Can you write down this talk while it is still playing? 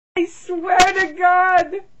I swear to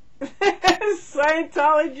God,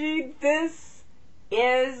 Scientology, this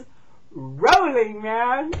is rolling,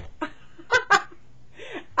 man.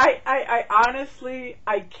 I honestly,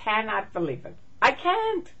 I cannot believe it. I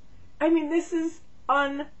can't. I mean, this is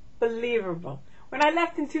unbelievable. When I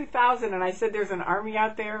left in 2000 and I said there's an army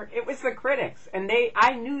out there, it was the critics. And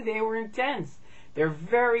I knew they were intense. They're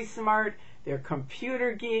very smart. They're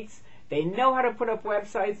computer geeks. They know how to put up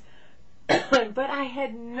websites. But I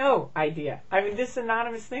had no idea. I mean, this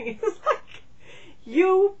anonymous thing is like,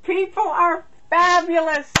 you people are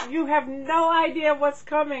fabulous. You have no idea what's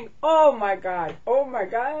coming. Oh my God. Oh my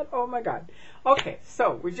God. Oh my God. Okay,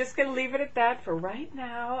 so we're just going to leave it at that for right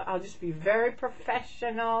now. I'll just be very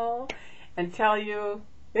professional and tell you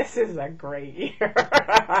this is a great year.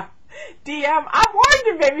 DM, I warned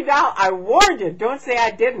you, baby doll. I warned you. Don't say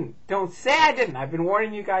I didn't. Don't say I didn't. I've been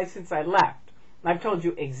warning you guys since I left. I've told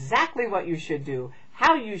you exactly what you should do,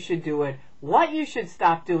 how you should do it, what you should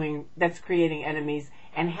stop doing that's creating enemies.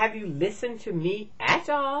 And have you listened to me at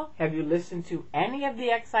all? Have you listened to any of the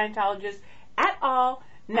ex-Scientologists at all?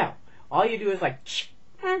 No. All you do is like,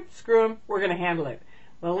 screw them, we're going to handle it.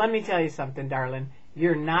 Well, let me tell you something, darling.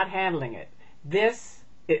 You're not handling it. This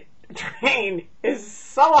train is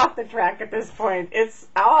so off the track at this point. It's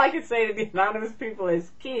all I can say to the anonymous people is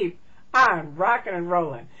keep on rocking and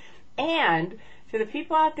rolling. And to the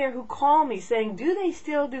people out there who call me saying, do they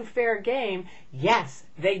still do fair game? Yes,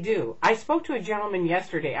 they do. I spoke to a gentleman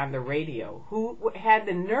yesterday on the radio who had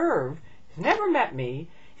the nerve, he's never met me,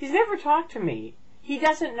 he's never talked to me, he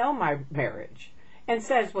doesn't know my marriage, and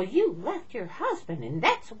says, well, you left your husband and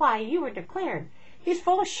that's why you were declared. He's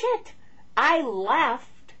full of shit. I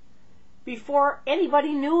left before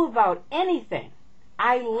anybody knew about anything.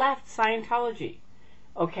 I left Scientology,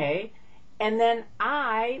 okay? And then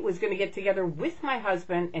I was going to get together with my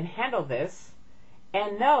husband and handle this.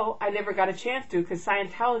 And no, I never got a chance to because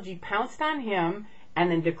Scientology pounced on him and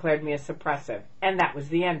then declared me a suppressive. And that was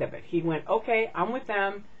the end of it. He went, okay, I'm with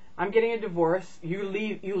them. I'm getting a divorce. You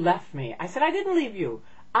left me. I said, I didn't leave you.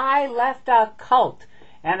 I left a cult.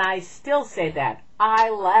 And I still say that. I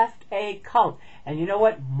left a cult. And you know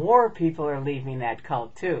what? More people are leaving that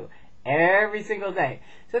cult too. Every single day.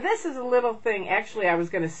 So this is a little thing. Actually, I was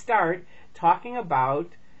going to start talking about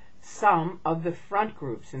some of the front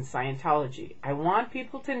groups in Scientology. I want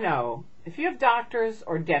people to know, if you have doctors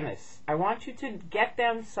or dentists, I want you to get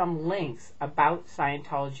them some links about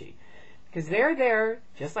Scientology. Because they're there,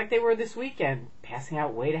 just like they were this weekend, passing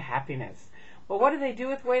out Way to Happiness. Well, what do they do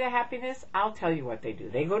with Way to Happiness? I'll tell you what they do.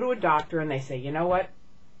 They go to a doctor and they say, you know what?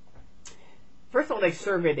 First of all, they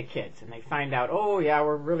survey the kids, and they find out, oh, yeah,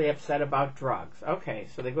 we're really upset about drugs. Okay,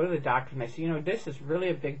 so they go to the doctor, and they say, you know, this is really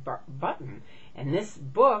a big button, and this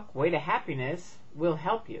book, Way to Happiness, will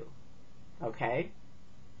help you. Okay?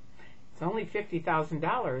 It's only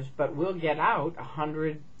 $50,000, but we'll get out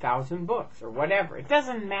 100,000 books, or whatever. It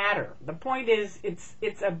doesn't matter. The point is,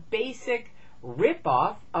 it's a basic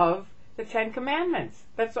ripoff of the Ten Commandments.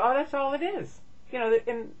 That's all it is. You know,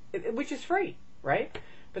 which is free, right?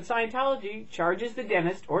 But Scientology charges the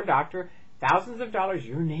dentist or doctor thousands of dollars.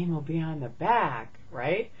 Your name will be on the back,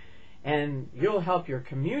 right? And you'll help your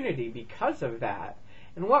community because of that.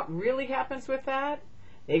 And what really happens with that?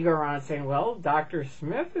 They go around saying, well, Dr.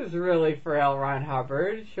 Smith is really for L. Ron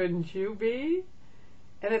Hubbard. Shouldn't you be?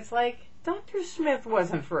 And it's like, Dr. Smith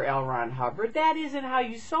wasn't for L. Ron Hubbard. That isn't how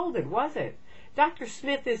you sold it, was it? Dr.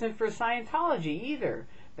 Smith isn't for Scientology either.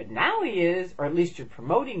 But now he is, or at least you're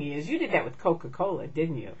promoting he is. You did that with Coca-Cola,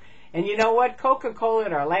 didn't you? And you know what? Coca-Cola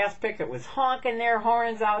at our last picket was honking their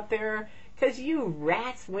horns out there because you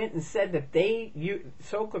rats went and said that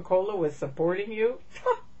Coca-Cola was supporting you.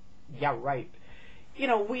 Yeah, right. You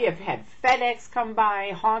know, we have had FedEx come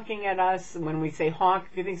by honking at us. When we say honk,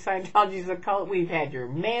 if you think Scientology is a cult, we've had your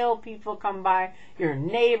mail people come by, your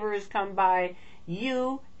neighbors come by.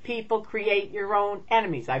 You people create your own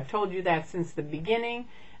enemies. I've told you that since the beginning.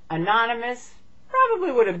 Anonymous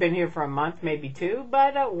probably would have been here for a month, maybe two,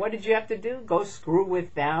 but what did you have to do? Go screw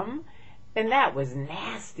with them? And that was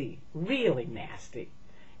nasty, really nasty.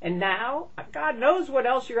 And now, God knows what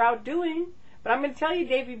else you're out doing, but I'm going to tell you,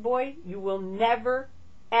 Davy boy, you will never,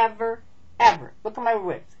 ever, ever, look at my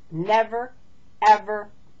words, never, ever,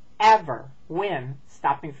 ever win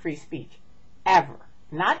stopping free speech. Ever.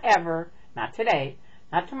 Not ever, not today,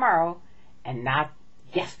 not tomorrow, and not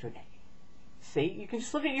yesterday. See, you can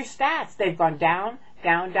just look at your stats. They've gone down,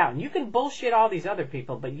 down, down. You can bullshit all these other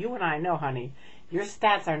people, but you and I know, honey, your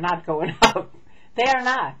stats are not going up. They are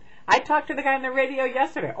not. I talked to the guy on the radio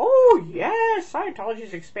yesterday. Oh, yes, Scientology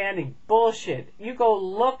is expanding. Bullshit. You go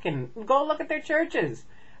look at their churches.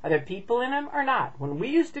 Are there people in them or not? When we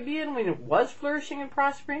used to be in, when it was flourishing and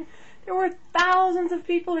prospering, there were thousands of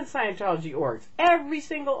people in Scientology orgs. Every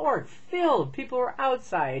single org filled. People were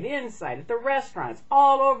outside, inside, at the restaurants,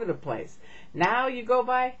 all over the place. Now you go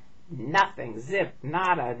by, nothing, zip,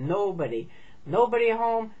 nada, nobody. Nobody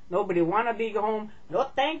home, nobody want to be home. No,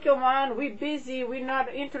 thank you, man, we busy, we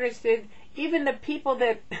not interested. Even the people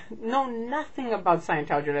that know nothing about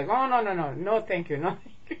Scientology are like, oh, no, thank you, no,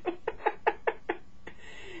 thank you.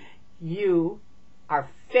 You are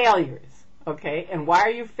failures, okay? And why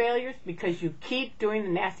are you failures? Because you keep doing the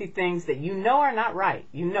nasty things that you know are not right.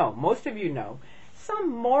 You know, most of you know.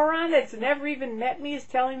 Some moron that's never even met me is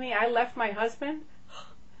telling me I left my husband.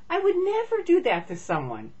 I would never do that to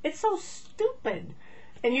someone. It's so stupid.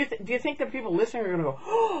 And do you think that people listening are going to go,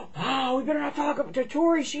 oh, wow, we better not talk to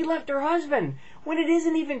Tory, she left her husband, when it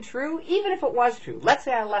isn't even true? Even if it was true, let's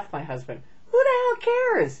say I left my husband, who the hell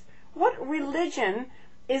cares? What religion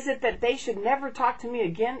is it that they should never talk to me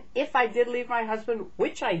again if I did leave my husband,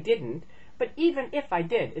 which I didn't, but even if I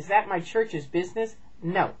did, is that my church's business?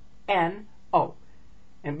 No. N-O.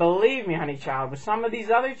 And believe me, honey child, with some of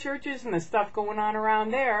these other churches and the stuff going on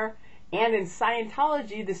around there, and in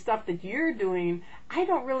Scientology, the stuff that you're doing, I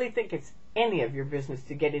don't really think it's any of your business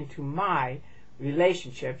to get into my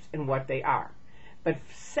relationships and what they are. But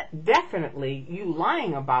definitely, you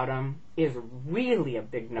lying about them is really a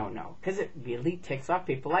big no-no, because it really ticks off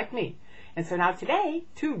people like me. And so now today,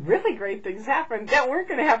 two really great things happened that weren't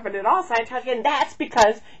going to happen at all, Scientology, and that's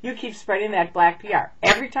because you keep spreading that black PR.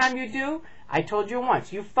 Every time you do, I told you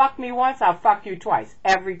once, you fuck me once, I'll fuck you twice.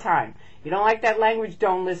 Every time. You don't like that language,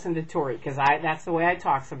 don't listen to Tory, because that's the way I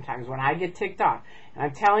talk sometimes when I get ticked off. And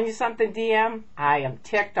I'm telling you something, DM, I am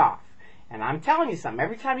ticked off. And I'm telling you something,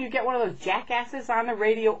 every time you get one of those jackasses on the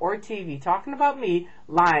radio or TV talking about me,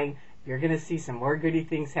 lying, you're going to see some more goody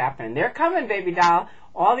things happen. They're coming, baby doll.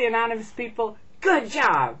 All the anonymous people, good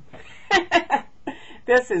job.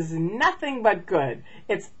 This is nothing but good.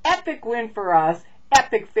 It's epic win for us,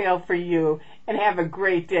 epic fail for you, and have a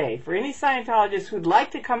great day. For any Scientologists who'd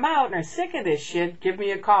like to come out and are sick of this shit, give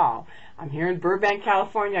me a call. I'm here in Burbank,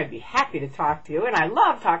 California. I'd be happy to talk to you, and I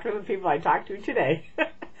love talking to the people I talked to today.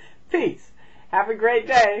 Peace. Have a great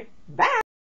day. Bye.